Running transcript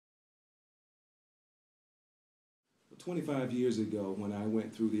25 years ago, when I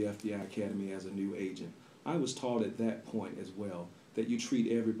went through the FBI Academy as a new agent, I was taught at that point as well that you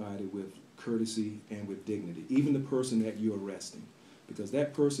treat everybody with courtesy and with dignity, even the person that you're arresting. Because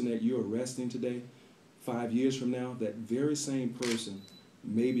that person that you're arresting today, 5 years from now, that very same person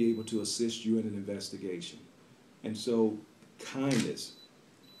may be able to assist you in an investigation. And so kindness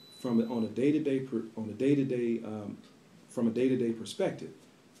from a day-to-day perspective,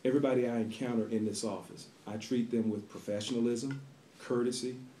 everybody I encounter in this office, I treat them with professionalism,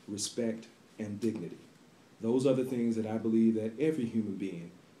 courtesy, respect, and dignity. Those are the things that I believe that every human being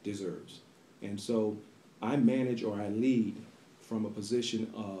deserves. And so I manage or I lead from a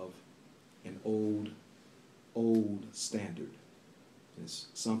position of an old standard. It's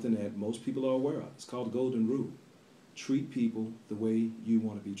something that most people are aware of. It's called the golden rule. Treat people the way you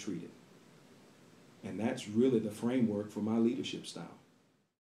want to be treated. And that's really the framework for my leadership style.